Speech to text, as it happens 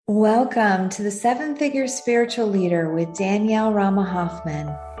Welcome to the Seven Figure Spiritual Leader with Danielle Rama Hoffman,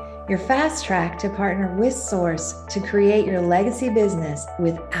 your fast track to partner with Source to create your legacy business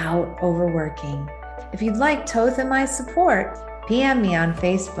without overworking. If you'd like Toth and my support, PM me on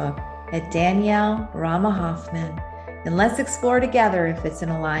Facebook at Danielle Rama Hoffman, and let's explore together if it's an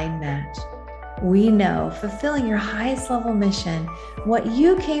aligned match. We know fulfilling your highest level mission, what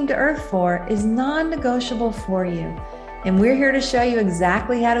you came to Earth for, is non-negotiable for you. And we're here to show you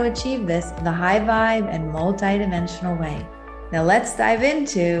exactly how to achieve this the high vibe and multi-dimensional way. Now let's dive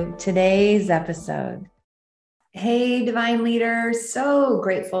into today's episode. Hey, Divine Leader, so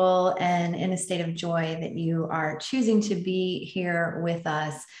grateful and in a state of joy that you are choosing to be here with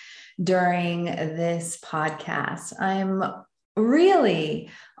us during this podcast. I'm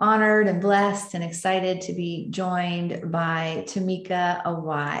really honored and blessed and excited to be joined by Tamika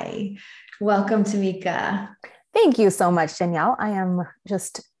Awai. Welcome, Tamika. Thank you so much, Danielle. I am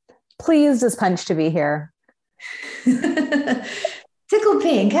just pleased as punch to be here. Tickle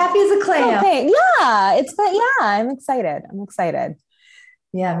pink, happy as a clam. I'm excited.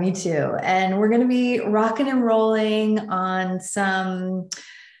 Yeah, me too. And we're going to be rocking and rolling on some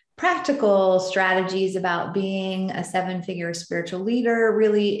practical strategies about being a seven-figure spiritual leader,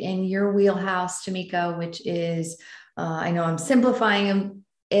 really in your wheelhouse, Tamika, which is, I know I'm simplifying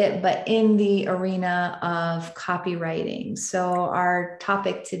it, but in the arena of copywriting. So our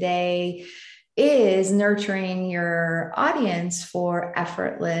topic today is nurturing your audience for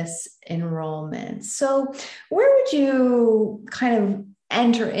effortless enrollment. So where would you kind of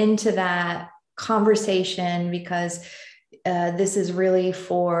enter into that conversation? Because this is really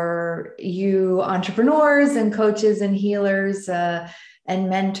for you entrepreneurs and coaches and healers and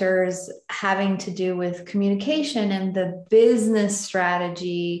mentors, having to do with communication and the business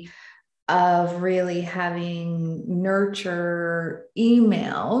strategy of really having nurture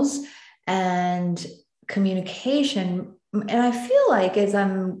emails and communication. And I feel like as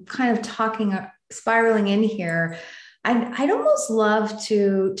I'm kind of spiraling in here, I'd almost love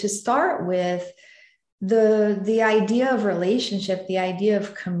to start with the idea of relationship, the idea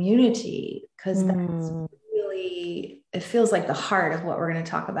of community, because that's really, it feels like the heart of what we're going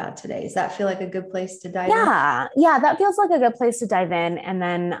to talk about today. Does that feel like a good place to dive in? Yeah, that feels like a good place to dive in. And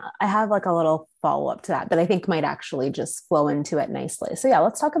then I have like a little follow-up to that I think might actually just flow into it nicely. So yeah,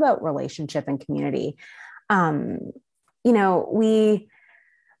 let's talk about relationship and community. When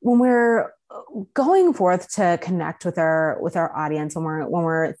we're going forth to connect with our audience, when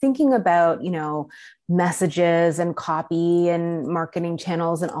we're thinking about, messages and copy and marketing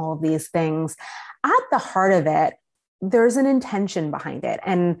channels and all of these things, at the heart of it, there's an intention behind it.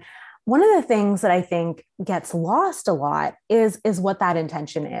 And one of the things that I think gets lost a lot is what that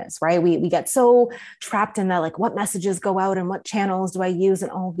intention is, right? We get so trapped in that, like, what messages go out and what channels do I use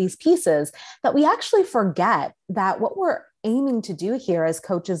and all of these pieces, that we actually forget that what we're aiming to do here as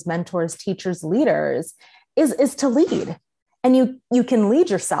coaches, mentors, teachers, leaders is to lead. And you can lead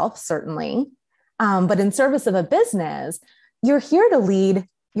yourself, certainly, but in service of a business, you're here to lead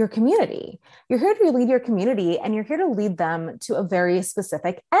your community. You're here to lead your community, and you're here to lead them to a very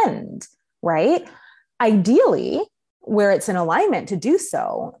specific end, right? Ideally, where it's in alignment to do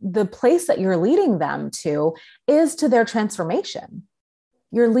so, the place that you're leading them to is to their transformation.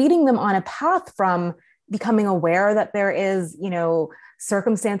 You're leading them on a path from becoming aware that there is,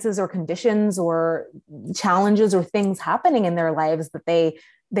 circumstances or conditions or challenges or things happening in their lives that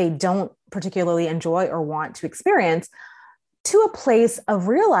they don't particularly enjoy or want to experience, to a place of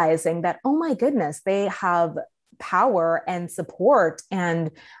realizing that, oh my goodness, they have power and support and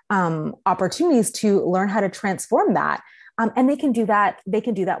opportunities to learn how to transform that. And they can do that. They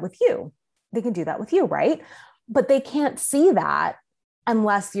can do that with you. They can do that with you, right? But they can't see that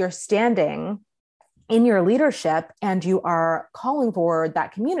unless you're standing in your leadership and you are calling forward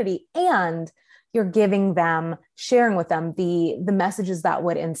that community, and you're giving them, sharing with them the messages that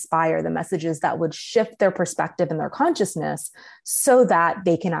would inspire, the messages that would shift their perspective and their consciousness, so that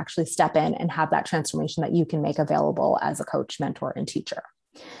they can actually step in and have that transformation that you can make available as a coach, mentor, and teacher.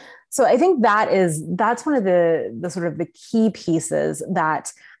 So I think that's one of the sort of the key pieces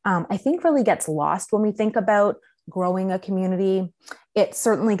that I think really gets lost when we think about growing a community. It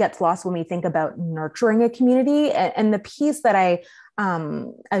certainly gets lost when we think about nurturing a community. And the piece that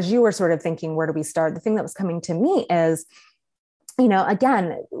as you were sort of thinking, where do we start? The thing that was coming to me is,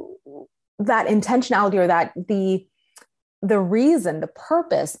 again, that intentionality, or that the reason, the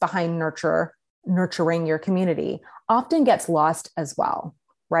purpose behind nurturing your community often gets lost as well,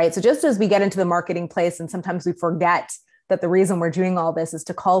 right? So just as we get into the marketing place and sometimes we forget that the reason we're doing all this is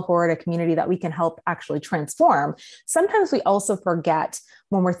to call forward a community that we can help actually transform, sometimes we also forget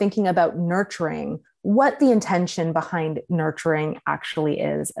when we're thinking about nurturing what the intention behind nurturing actually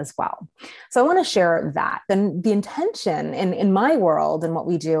is as well. So I want to share that. Then the intention in my world and what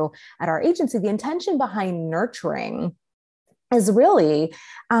we do at our agency, the intention behind nurturing is really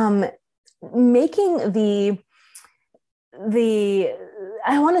making the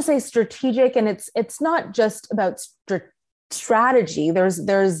I want to say strategic, and it's not just about strategy. There's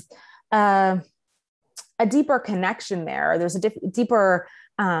a deeper connection there. There's a deeper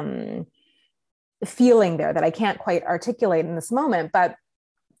feeling there that I can't quite articulate in this moment. But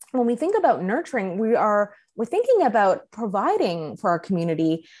when we think about nurturing, we're thinking about providing for our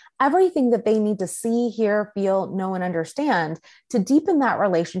community everything that they need to see, hear, feel, know, and understand to deepen that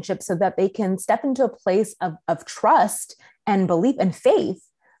relationship so that they can step into a place of trust and belief and faith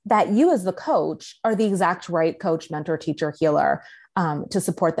that you as the coach are the exact right coach, mentor, teacher, healer to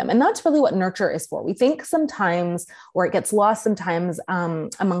support them. And that's really what nurture is for. We think sometimes, or it gets lost sometimes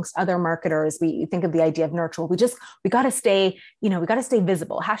amongst other marketers, we think of the idea of nurture. We got to stay, we got to stay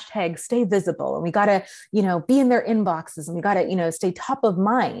visible, hashtag stay visible. And we got to, be in their inboxes, and we got to, stay top of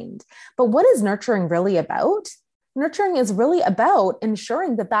mind. But what is nurturing really about? Nurturing is really about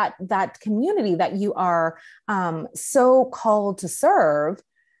ensuring that community that you are so called to serve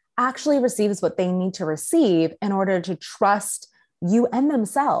actually receives what they need to receive in order to trust you and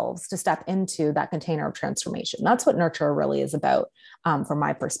themselves to step into that container of transformation. That's what nurture really is about from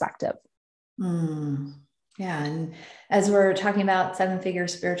my perspective. Yeah. And as we're talking about 7-figure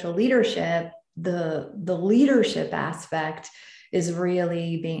spiritual leadership, the leadership aspect is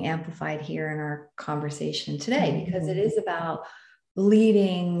really being amplified here in our conversation today, because it is about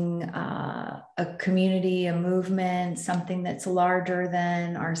leading a community, a movement, something that's larger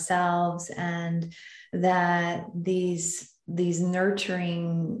than ourselves, and that these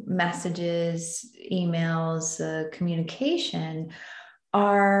nurturing messages, emails, communication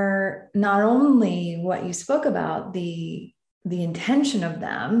are not only what you spoke about, the intention of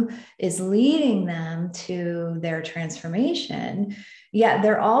them is leading them to their transformation, yet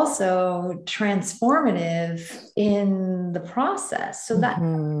they're also transformative in the process. So that's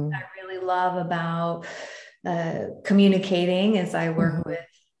what I really love about communicating as I work with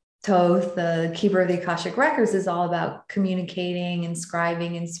Thoth, the keeper of the Akashic Records, is all about communicating and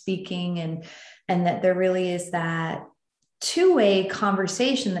scribing and speaking, and that there really is that two-way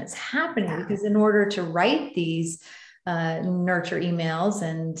conversation that's happening. Because in order to write these nurture emails,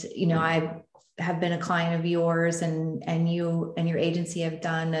 and I have been a client of yours, and you and your agency have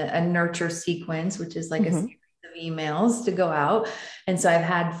done a nurture sequence, which is like a series of emails to go out. And so I've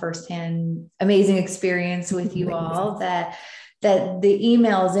had firsthand amazing experience with you all that the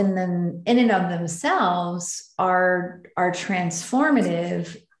emails in and of themselves are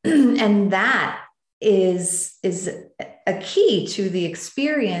transformative. And that is a key to the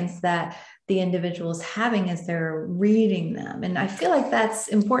experience that the individual is having as they're reading them. And I feel like that's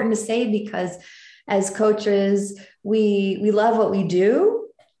important to say, because as coaches, we love what we do.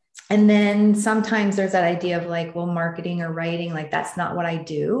 And then sometimes there's that idea of like, well, marketing or writing, like that's not what I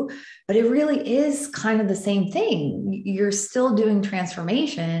do, but it really is kind of the same thing. You're still doing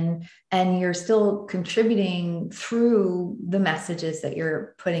transformation, and you're still contributing through the messages that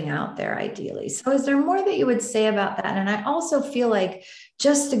you're putting out there, ideally. So is there more that you would say about that? And I also feel like,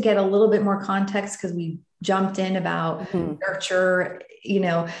 just to get a little bit more context, because we jumped in about nurture,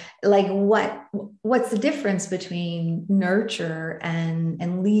 like what's the difference between nurture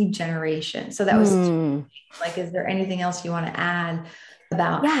and lead generation? So that was like, is there anything else you want to add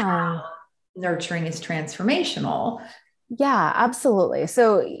about how nurturing is transformational? Yeah, absolutely.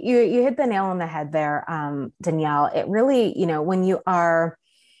 So you hit the nail on the head there, Danielle. It really,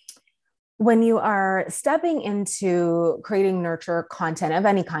 when you are stepping into creating nurture content of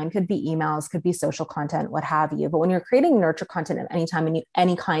any kind, could be emails, could be social content, what have you. But when you're creating nurture content of any time and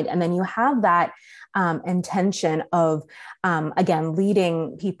any kind, and then you have that intention of, again,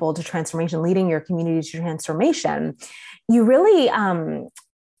 leading people to transformation, leading your community to transformation, you really,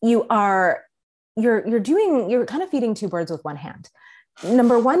 you're kind of feeding two birds with one hand.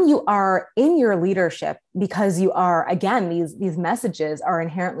 Number one, you are in your leadership because you are, again, these messages are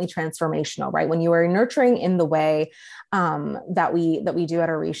inherently transformational, right? When you are nurturing in the way that we do at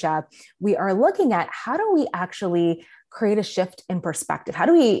Orisha, we are looking at how do we actually create a shift in perspective? How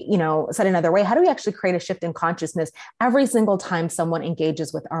do we, said another way, how do we actually create a shift in consciousness every single time someone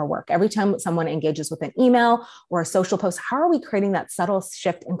engages with our work? Every time someone engages with an email or a social post, how are we creating that subtle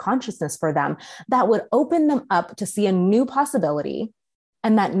shift in consciousness for them that would open them up to see a new possibility,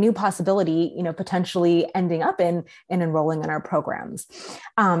 and that new possibility, potentially ending up in enrolling in our programs.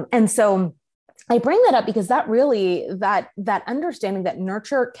 And so I bring that up because that understanding that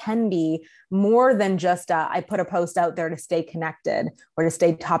nurture can be more than just I put a post out there to stay connected or to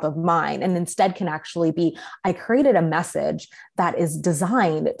stay top of mind, and instead can actually be, I created a message that is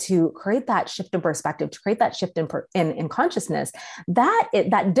designed to create that shift in perspective, to create that shift in consciousness.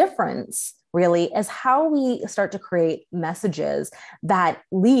 That difference really is how we start to create messages that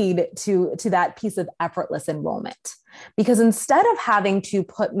lead to that piece of effortless enrollment. Because instead of having to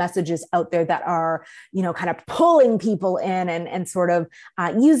put messages out there that are, kind of pulling people in and sort of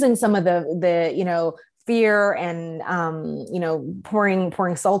using some of the fear and,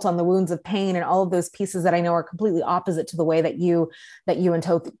 pouring salt on the wounds of pain and all of those pieces that I know are completely opposite to the way that you and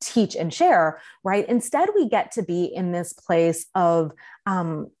Toth teach and share, right? Instead, we get to be in this place of,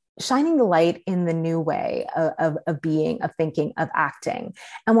 shining the light in the new way of being, of thinking, of acting.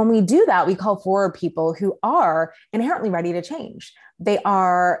 And when we do that, we call forward people who are inherently ready to change. They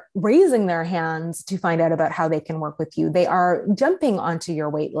are raising their hands to find out about how they can work with you. They are jumping onto your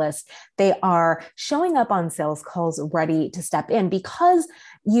wait list. They are showing up on sales calls ready to step in because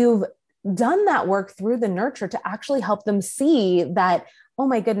you've done that work through the nurture to actually help them see that, oh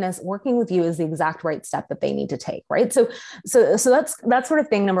my goodness, working with you is the exact right step that they need to take, right? So that's sort of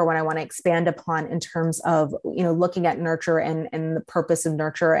thing number one I want to expand upon in terms of, looking at nurture and the purpose of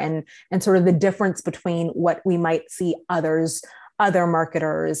nurture and sort of the difference between what we might see other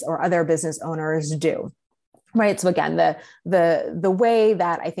marketers or other business owners do. Right. So again, the way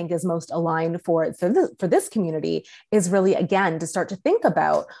that I think is most aligned for this community is really, again, to start to think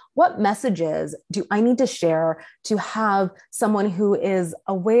about what messages do I need to share to have someone who is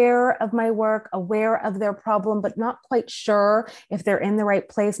aware of my work, aware of their problem, but not quite sure if they're in the right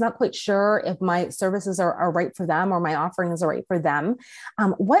place, not quite sure if my services are right for them or my offerings are right for them.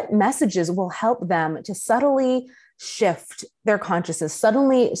 What messages will help them to subtly shift their consciousness,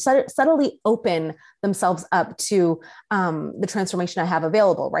 subtly open themselves up to the transformation I have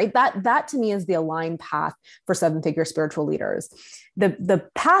available, right? That to me is the aligned path for seven-figure spiritual leaders. The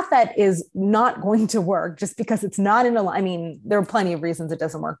path that is not going to work just because it's not in alignment, I mean, there are plenty of reasons it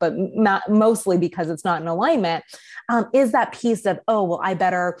doesn't work, but mostly because it's not in alignment, is that piece of, oh, well, I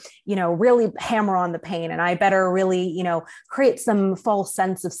better, really hammer on the pain, and I better really, create some false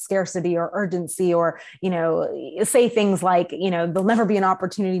sense of scarcity or urgency, or, say things like, there'll never be an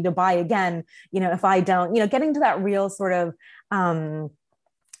opportunity to buy again, if I don't, getting to that real sort of,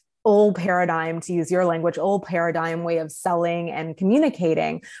 old paradigm, to use your language, old paradigm way of selling and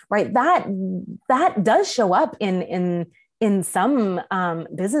communicating, right? That does show up in some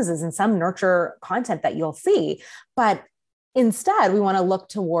businesses and some nurture content that you'll see. But instead, we want to look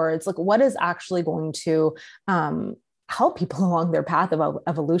towards like what is actually going to help people along their path of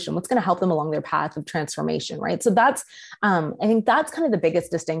evolution, what's going to help them along their path of transformation, right? So that's, I think that's kind of the biggest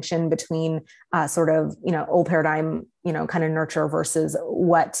distinction between sort of, old paradigm, kind of nurture versus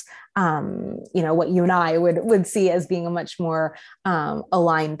what, what you and I would see as being a much more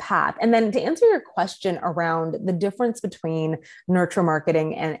aligned path. And then to answer your question around the difference between nurture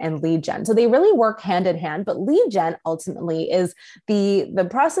marketing and lead gen. So they really work hand in hand, but lead gen ultimately is the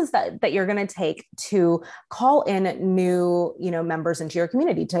process that you're going to take to call in new, members into your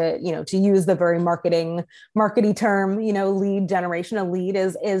community, to use the very markety term, lead generation. A lead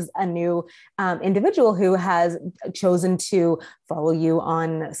is a new individual who has chosen to follow you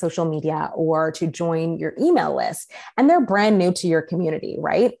on social media or to join your email list, and they're brand new to your community,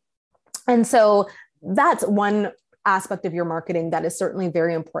 right? And so that's one aspect of your marketing that is certainly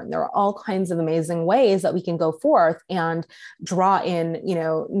very important. There are all kinds of amazing ways that we can go forth and draw in,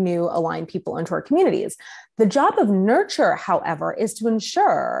 new aligned people into our communities. The job of nurture, however, is to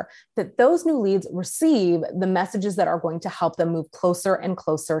ensure that those new leads receive the messages that are going to help them move closer and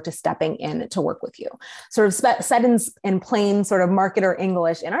closer to stepping in to work with you. Sort of said in plain sort of marketer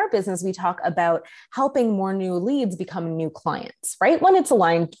English, in our business, we talk about helping more new leads become new clients, right? When it's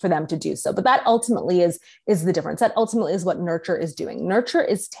aligned for them to do so. But that ultimately is the difference. That ultimately is what nurture is doing. Nurture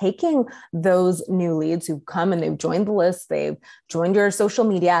is taking those new leads who've come and they've joined the list, they've joined your social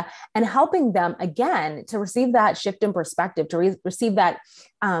media, and helping them again to receive that shift in perspective, to receive that,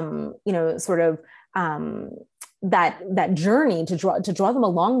 that journey, to draw them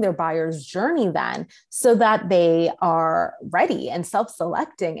along their buyer's journey then, so that they are ready and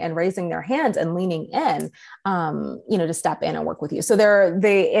self-selecting and raising their hands and leaning in, to step in and work with you. So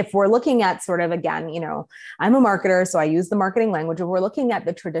if we're looking at sort of, again, I'm a marketer, so I use the marketing language. If we're looking at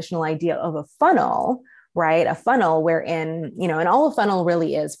the traditional idea of a funnel, right? A funnel wherein, and all a funnel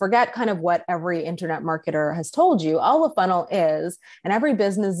really is, forget kind of what every internet marketer has told you. All a funnel is, and every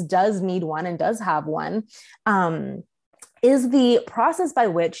business does need one and does have one, is the process by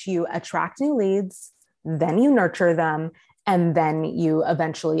which you attract new leads, then you nurture them, and then you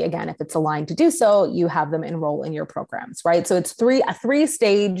eventually, again, if it's aligned to do so, you have them enroll in your programs, right? So it's a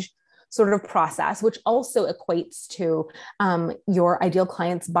three-stage sort of process, which also equates to your ideal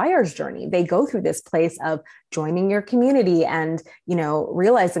client's buyer's journey. They go through this place of joining your community and,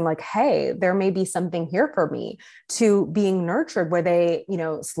 realizing like, hey, there may be something here for me, to being nurtured where they,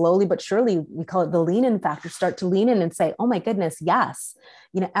 slowly but surely, we call it the lean in factor, start to lean in and say, oh my goodness, yes,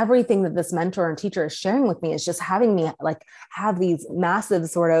 everything that this mentor and teacher is sharing with me is just having me like have these massive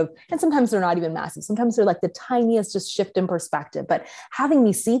sort of, and sometimes they're not even massive. Sometimes they're like the tiniest just shift in perspective, but having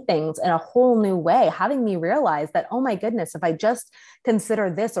me see things in a whole new way, having me realize that, oh my goodness, if I just consider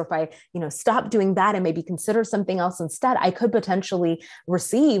this, or if I, stop doing that and maybe consider something else instead, I could potentially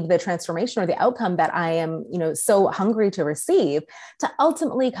receive the transformation or the outcome that I am, so hungry to receive, to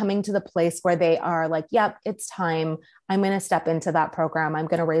ultimately coming to the place where they are like, yep, it's time. I'm going to step into that program. I'm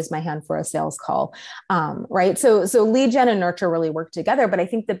going to raise my hand for a sales call. Right. So lead gen and nurture really work together. But I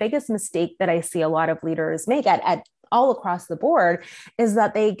think the biggest mistake that I see a lot of leaders make at all across the board is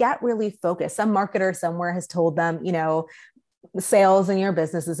that they get really focused. Some marketer somewhere has told them, sales in your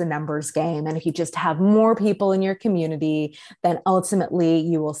business is a numbers game. And if you just have more people in your community, then ultimately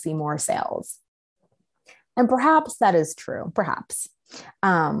you will see more sales. And perhaps that is true, perhaps.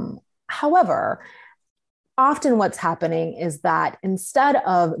 However, often what's happening is that instead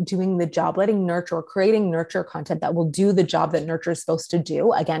of doing the job, letting nurture or creating nurture content that will do the job that nurture is supposed to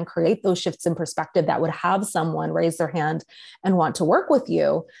do, again, create those shifts in perspective that would have someone raise their hand and want to work with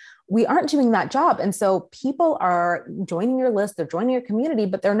you, we aren't doing that job. And so people are joining your list, they're joining your community,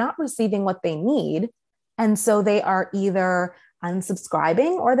 but they're not receiving what they need. And so they are either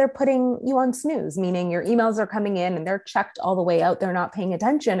unsubscribing or they're putting you on snooze, meaning your emails are coming in and they're checked all the way out. They're not paying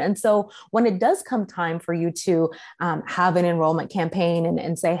attention. And so when it does come time for you to have an enrollment campaign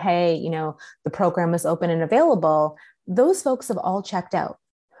and say, hey, the program is open and available, those folks have all checked out.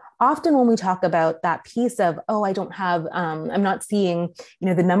 Often when we talk about that piece of, oh, I don't have, I'm not seeing,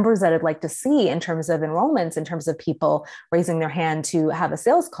 the numbers that I'd like to see in terms of enrollments, in terms of people raising their hand to have a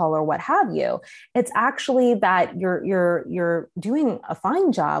sales call or what have you, it's actually that you're doing a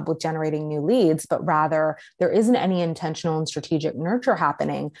fine job with generating new leads, but rather there isn't any intentional and strategic nurture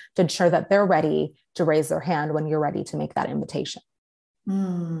happening to ensure that they're ready to raise their hand when you're ready to make that invitation.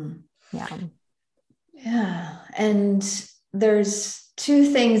 Yeah. Yeah. And there's two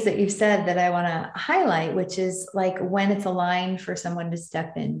things that you've said that I want to highlight, which is like when it's aligned for someone to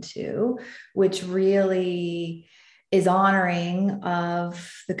step into, which really is honoring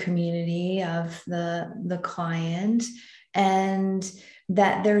of the community, of the client, and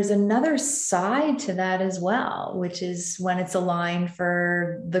that there's another side to that as well, which is when it's aligned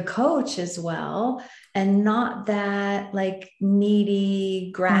for the coach as well, and not that like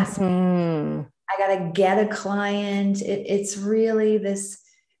needy grasping. I got to get a client. It's really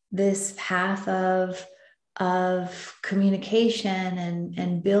this path of communication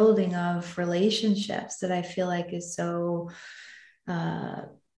and building of relationships that I feel like is so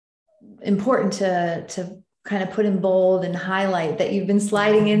important to kind of put in bold and highlight that you've been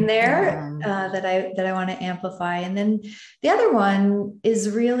sliding in there, that I want to amplify. And then the other one is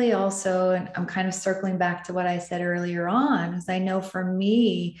really also, and I'm kind of circling back to what I said earlier on, is I know for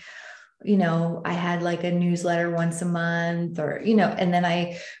me, I had like a newsletter once a month or, and then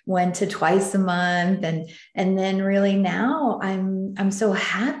I went to twice a month. And then really now I'm so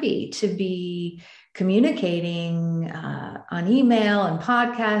happy to be communicating on email and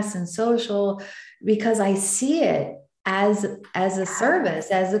podcasts and social, because I see it as a service,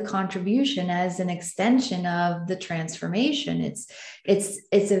 as a contribution, as an extension of the transformation.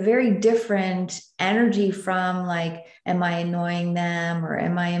 It's a very different energy from like, am I annoying them or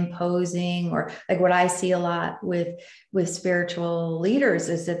am I imposing? Or like what I see a lot with spiritual leaders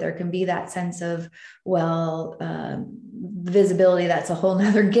is that there can be that sense of, well, visibility, that's a whole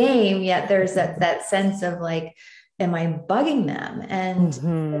nother game. Yet there's that sense of like, am I bugging them?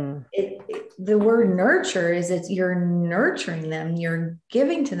 And the word nurture is you're nurturing them, you're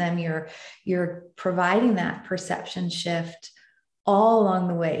giving to them, you're providing that perception shift all along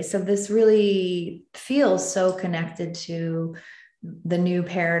the way. So this really feels so connected to the new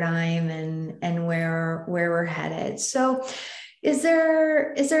paradigm and where we're headed. So is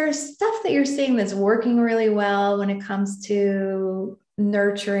there stuff that you're seeing that's working really well when it comes to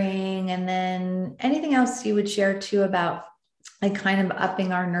nurturing, and then anything else you would share too about like kind of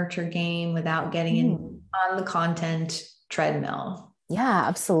upping our nurture game without getting on the content treadmill. Yeah,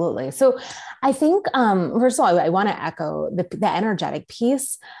 absolutely. So I think, first of all, I want to echo the energetic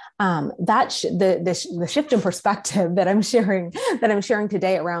piece. The shift in perspective that I'm sharing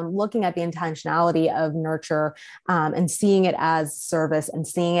today around looking at the intentionality of nurture, and seeing it as service and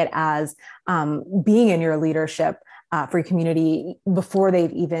seeing it as being in your leadership for your community before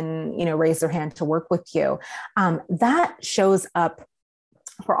they've even raised their hand to work with you. That shows up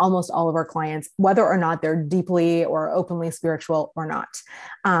for almost all of our clients, whether or not they're deeply or openly spiritual or not.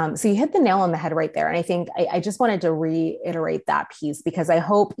 So you hit the nail on the head right there. And I think I just wanted to reiterate that piece, because I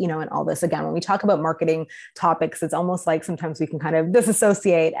hope, in all this, again, when we talk about marketing topics, it's almost like sometimes we can kind of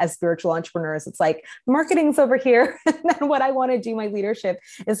disassociate as spiritual entrepreneurs. It's like marketing's over here and then what I want to do, my leadership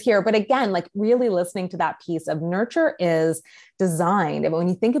is here. But again, like really listening to that piece of nurture is designed. And when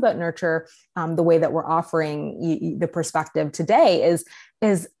you think about nurture, the way that we're offering the perspective today is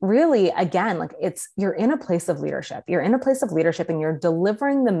really, again, like you're in a place of leadership. You're in a place of leadership and you're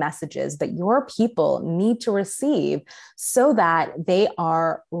delivering the messages that your people need to receive so that they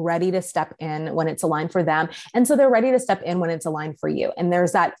are ready to step in when it's aligned for them. And so they're ready to step in when it's aligned for you. And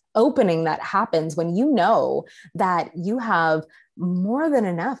there's that opening that happens when you know that you have more than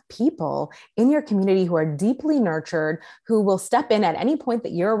enough people in your community who are deeply nurtured, who will step in at any point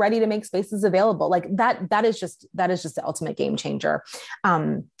that you're ready to make spaces available. Like that is just the ultimate game changer.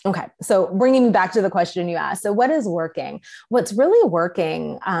 Okay. So bringing me back to the question you asked. So what is working? What's really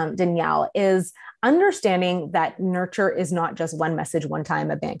working, Danielle, is understanding that nurture is not just one message, one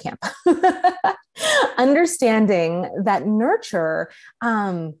time at Bandcamp. Understanding that nurture,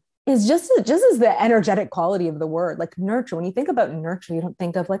 is just as the energetic quality of the word. Like nurture, when you think about nurture, you don't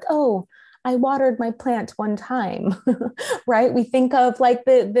think of like, oh, I watered my plant one time, right? We think of like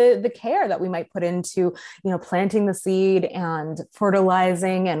the care that we might put into, planting the seed and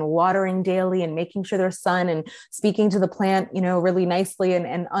fertilizing and watering daily and making sure there's sun and speaking to the plant, really nicely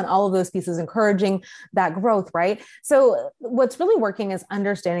and on all of those pieces, encouraging that growth, right? So what's really working is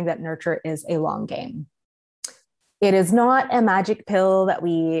understanding that nurture is a long game. It is not a magic pill that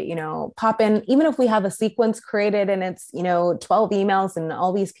we, pop in, even if we have a sequence created and it's, 12 emails and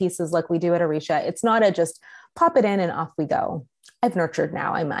all these pieces like we do at Orisha. It's not a just pop it in and off we go. I've nurtured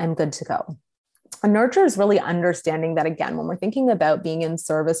now. I'm good to go. And nurture is really understanding that, again, when we're thinking about being in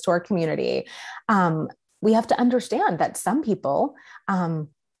service to our community, we have to understand that some people,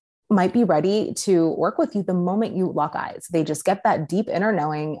 might be ready to work with you the moment you lock eyes. They just get that deep inner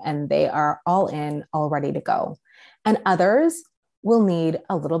knowing and they are all in, all ready to go. And others will need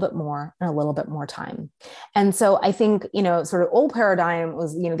a little bit more and a little bit more time. And so I think, sort of old paradigm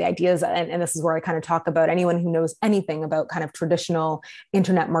was, the ideas, and this is where I kind of talk about anyone who knows anything about kind of traditional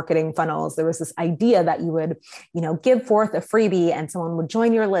internet marketing funnels. There was this idea that you would, give forth a freebie and someone would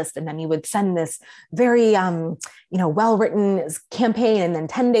join your list. And then you would send this very, well-written campaign. And then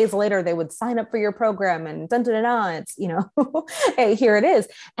 10 days later, they would sign up for your program and it's, hey, here it is.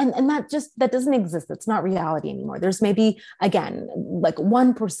 And that doesn't exist. That's not reality anymore. There's maybe, again, like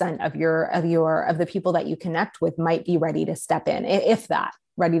 1% of the people that you connect with might be ready to step in, if that,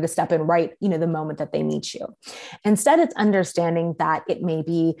 ready to step in right, the moment that they meet you. Instead, it's understanding that it may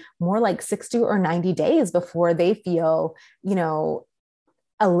be more like 60 or 90 days before they feel,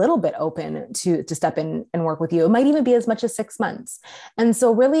 a little bit open to step in and work with you. It might even be as much as 6 months. And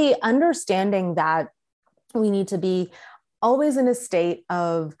so really understanding that we need to be always in a state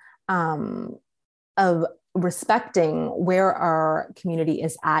of respecting where our community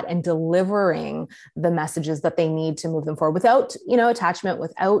is at and delivering the messages that they need to move them forward without, attachment,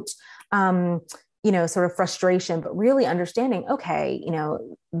 without, sort of frustration, but really understanding, okay,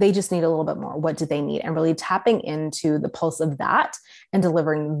 they just need a little bit more. What do they need? And really tapping into the pulse of that and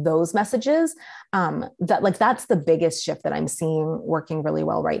delivering those messages. That's the biggest shift that I'm seeing working really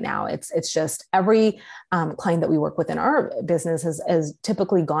well right now. It's just every client that we work with in our business has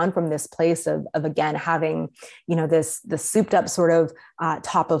typically gone from this place of again, having, this souped up sort of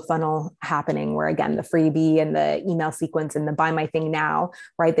top of funnel happening where again, the freebie and the email sequence and the buy my thing now,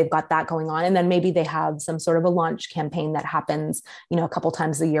 right? They've got that going on. And then maybe they have some sort of a launch campaign that happens, a couple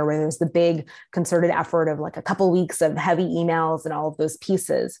times a year where there's the big concerted effort of like a couple weeks of heavy emails and all of those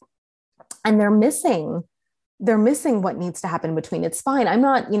pieces. And they're missing what needs to happen in between. It's fine. I'm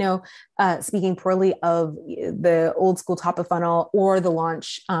not, speaking poorly of the old school top of funnel or the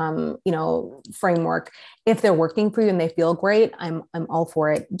launch, framework. If they're working for you and they feel great, I'm all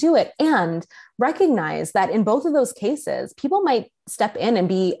for it. Do it. And recognize that in both of those cases, people might step in and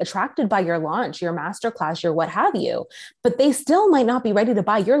be attracted by your launch, your masterclass, your what have you, but they still might not be ready to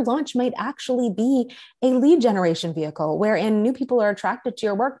buy. Your launch might actually be a lead generation vehicle wherein new people are attracted to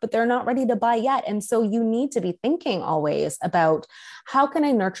your work, but they're not ready to buy yet. And so you need to be thinking always about how can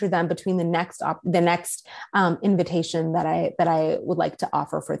I nurture them between the next invitation that I would like to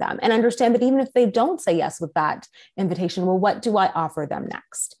offer for them, and understand that even if they don't say yes with that invitation, well, what do I offer them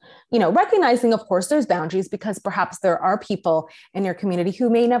next? Recognizing, of course, there's boundaries, because perhaps there are people in your community who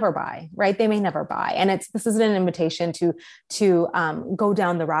may never buy, right? They may never buy. And this isn't an invitation to go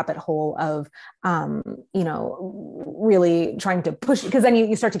down the rabbit hole of, really trying to push, because then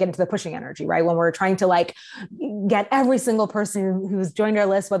you start to get into the pushing energy, right? When we're trying to get every single person who's joined our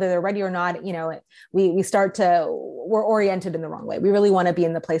list, whether they're ready or not, we're oriented in the wrong way. We really want to be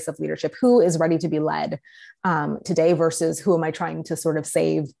in the place of leadership. Who is ready to be led today versus who am I trying to sort of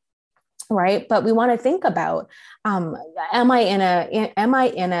save? Right. But we want to think about, am I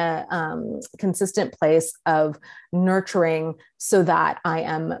in a consistent place of nurturing so that I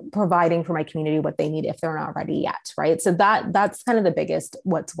am providing for my community what they need if they're not ready yet. Right. So that's kind of the biggest,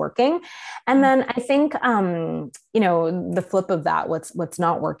 what's working. And then I think, the flip of that, what's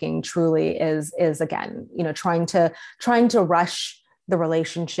not working truly is again, trying to rush the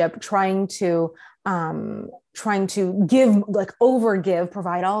relationship, trying to give, overgive,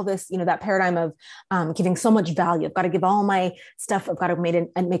 provide all this, that paradigm of giving so much value. I've got to give all my stuff. I've got to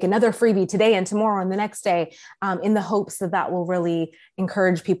make another freebie today and tomorrow and the next day, in the hopes that will really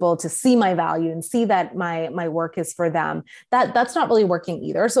encourage people to see my value and see that my work is for them. That's not really working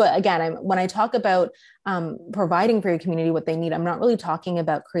either. So again, when I talk about providing for your community what they need, I'm not really talking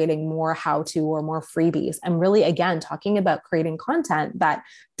about creating more how-to or more freebies. I'm really, again, talking about creating content that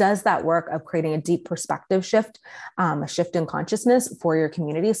does that work of creating a deep perspective shift, a shift in consciousness for your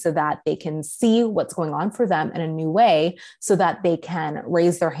community, so that they can see what's going on for them in a new way, so that they can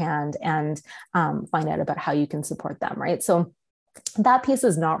raise their hand and find out about how you can support them, right? So that piece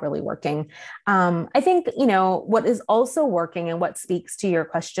is not really working. I think, what is also working, and what speaks to your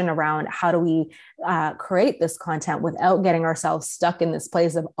question around how do we create this content without getting ourselves stuck in this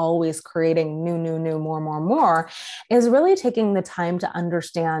place of always creating new, more, is really taking the time to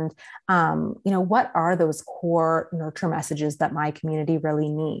understand, what are those core nurture messages that my community really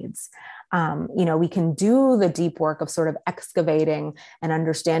needs. We can do the deep work of sort of excavating and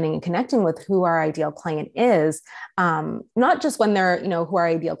understanding and connecting with who our ideal client is, not just when they're, who our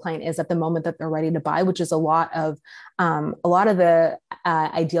ideal client is at the moment that they're ready to buy, which is a lot of the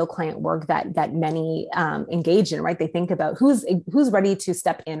ideal client work that many engage in, right? They think about who's ready to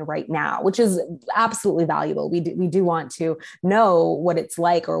step in right now, which is absolutely valuable. We do want to know what it's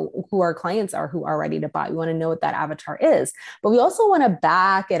like, or who our clients are who are ready to buy. We want to know what that avatar is, but we also want to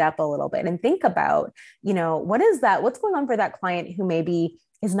back it up a little bit and think about, what's going on for that client who maybe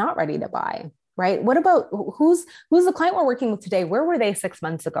is not ready to buy. Right? What about who's the client we're working with today? Where were they 6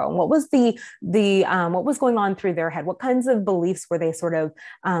 months ago? And what was what was going on through their head? What kinds of beliefs were they sort of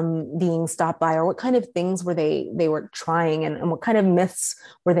being stopped by, or what kind of things were they were trying, and what kind of myths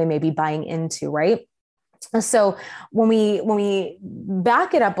were they maybe buying into? Right? So when we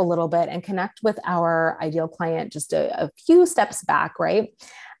back it up a little bit and connect with our ideal client just a few steps back, right?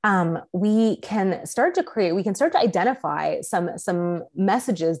 We can start to identify some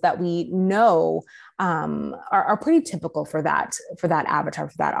messages that we know are pretty typical for that avatar,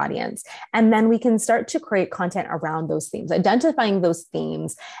 for that audience. And then we can start to create content around those themes, identifying those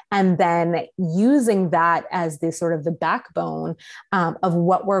themes, and then using that as the sort of the backbone of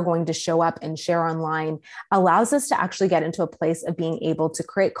what we're going to show up and share online, allows us to actually get into a place of being able to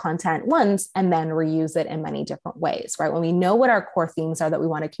create content once and then reuse it in many different ways, right? When we know what our core themes are that we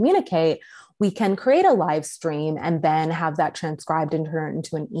want to communicate, we can create a live stream and then have that transcribed and turn it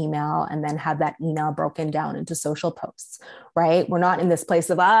into an email, and then have that email broken down into social posts, right? We're not in this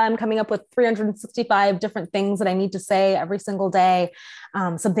place of, I'm coming up with 365 different things that I need to say every single day,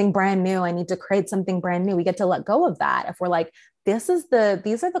 something brand new. I need to create something brand new. We get to let go of that. If we're like, these are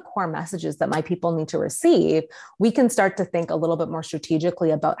the core messages that my people need to receive, we can start to think a little bit more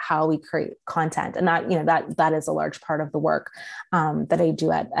strategically about how we create content. And that is a large part of the work that I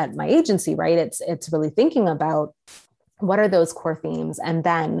do at my agency, right? It's really thinking about what are those core themes? And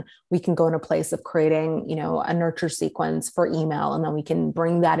then we can go in a place of creating, a nurture sequence for email. And then we can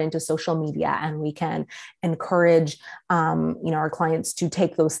bring that into social media, and we can encourage, our clients to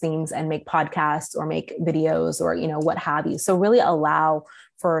take those themes and make podcasts or make videos or, what have you. So really allow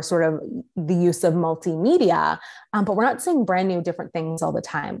for sort of the use of multimedia. But we're not saying brand new different things all the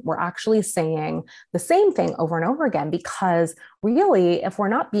time. We're actually saying the same thing over and over again, because really, if we're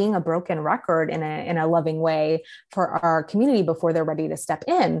not being a broken record in a loving way for our community before they're ready to step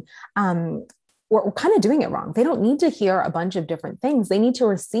in, we're kind of doing it wrong. They don't need to hear a bunch of different things. They need to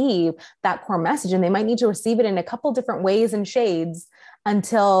receive that core message, and they might need to receive it in a couple different ways and shades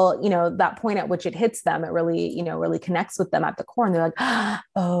until, that point at which it hits them, it really, really connects with them at the core. And they're like,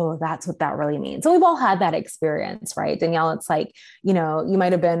 oh, that's what that really means. So we've all had that experience, right? Danielle, it's like, you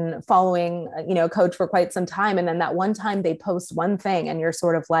might've bbeen following, coach for quite some time. And then that one time they post one thing and you're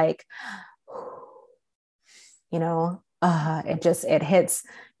sort of like, it hits,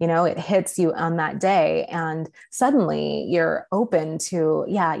 it hits you on that day. And suddenly you're open to,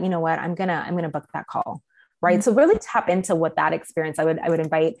 yeah, you know what, I'm going to book that call. Right. Mm-hmm. So really tap into what that experience, I would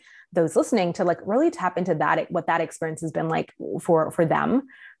invite those listening to like really tap into that, what that experience has been like for them.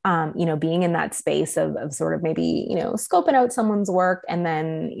 Being in that space of sort of maybe, scoping out someone's work and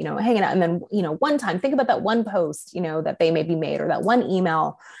then, hanging out. And then, one time, think about that one post, that they maybe made, or that one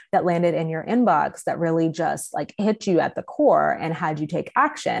email that landed in your inbox that really just like hit you at the core and had you take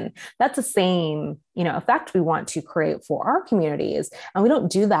action. That's the same, effect we want to create for our communities. And we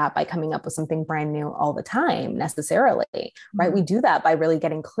don't do that by coming up with something brand new all the time necessarily, right? Mm-hmm. We do that by really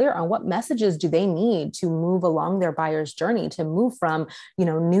getting clear on what messages do they need to move along their buyer's journey, to move from,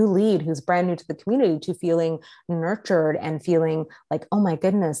 new lead who's brand new to the community to feeling nurtured and feeling like, oh my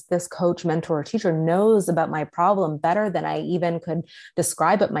goodness, this coach, mentor, or teacher knows about my problem better than I even could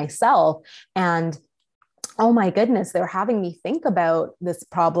describe it myself. And oh my goodness, they're having me think about this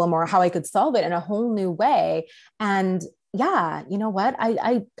problem or how I could solve it in a whole new way. And yeah, you know what?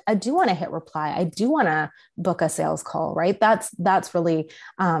 I do want to hit reply. I do want to book a sales call, right? That's really,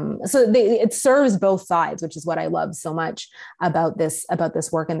 it serves both sides, which is what I love so much about this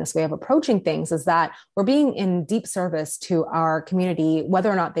work and this way of approaching things, is that we're being in deep service to our community,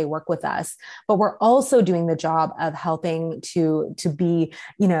 whether or not they work with us, but we're also doing the job of helping to be,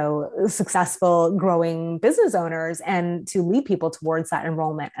 successful, growing business owners and to lead people towards that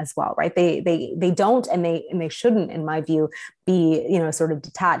enrollment as well, right? They don't, and they shouldn't, in my view, be, sort of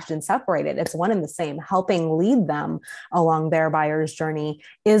detached and separated. It's one and the same. Helping lead them along their buyer's journey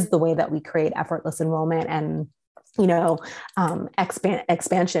is the way that we create effortless enrollment and,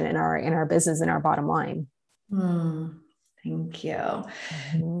 expansion in our business and our bottom line. Thank you.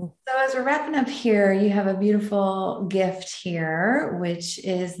 Mm-hmm. So as we're wrapping up here, you have a beautiful gift here, which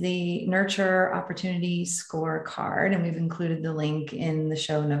is the Nurture Opportunity Scorecard. And we've included the link in the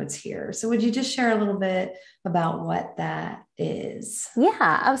show notes here. So would you just share a little bit about what that is?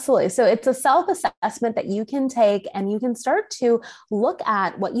 Yeah, absolutely. So it's a self-assessment that you can take, and you can start to look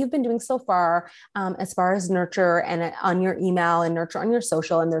at what you've been doing so far as Nurture and on your email and Nurture on your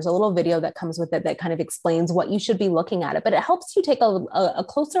social. And there's a little video that comes with it that kind of explains what you should be looking at it. But it helps you take a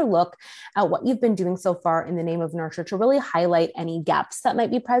closer look at what you've been doing so far in the name of Nurture to really highlight any gaps that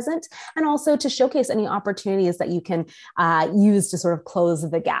might be present, and also to showcase any opportunities that you can use to sort of close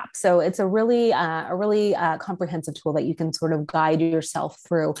the gap. So it's a really comprehensive tool that you can sort of guide yourself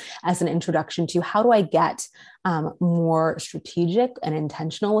through as an introduction to how do I get more strategic and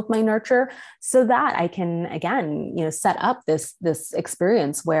intentional with my nurture, so that I can, again, set up this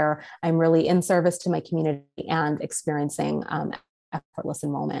experience where I'm really in service to my community and experiencing effortless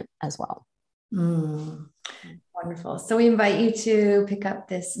enrollment as well. Wonderful. So we invite you to pick up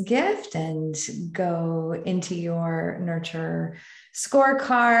this gift and go into your Nurture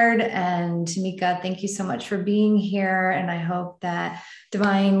scorecard. And Tamika, thank you so much for being here. And I hope that,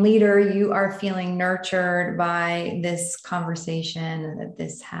 Divine Leader, you are feeling nurtured by this conversation, and that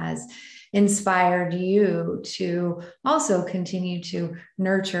this has inspired you to also continue to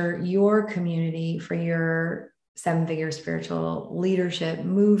nurture your community for your 7-figure spiritual leadership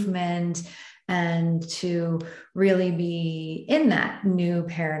movement, and to really be in that new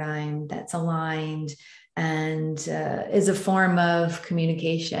paradigm that's aligned and is a form of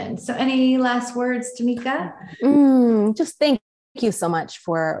communication. So any last words, Tamika? Just thank you so much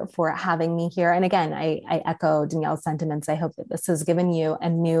for having me here. And again, I echo Danielle's sentiments. I hope that this has given you a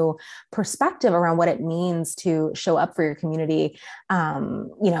new perspective around what it means to show up for your community,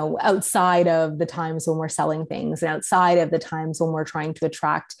 outside of the times when we're selling things and outside of the times when we're trying to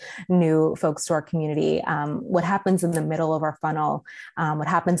attract new folks to our community. What happens in the middle of our funnel, what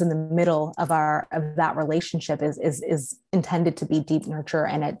happens in the middle of that relationship is intended to be deep nurture.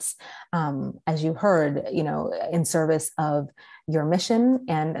 And it's, as you heard, in service of your mission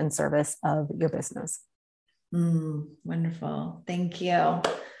and in service of your business. Wonderful. Thank you.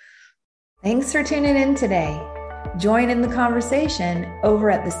 Thanks for tuning in today. Join in the conversation over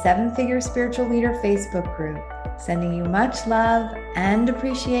at the Seven Figure Spiritual Leader Facebook group, sending you much love and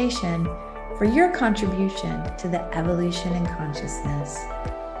appreciation for your contribution to the evolution in consciousness.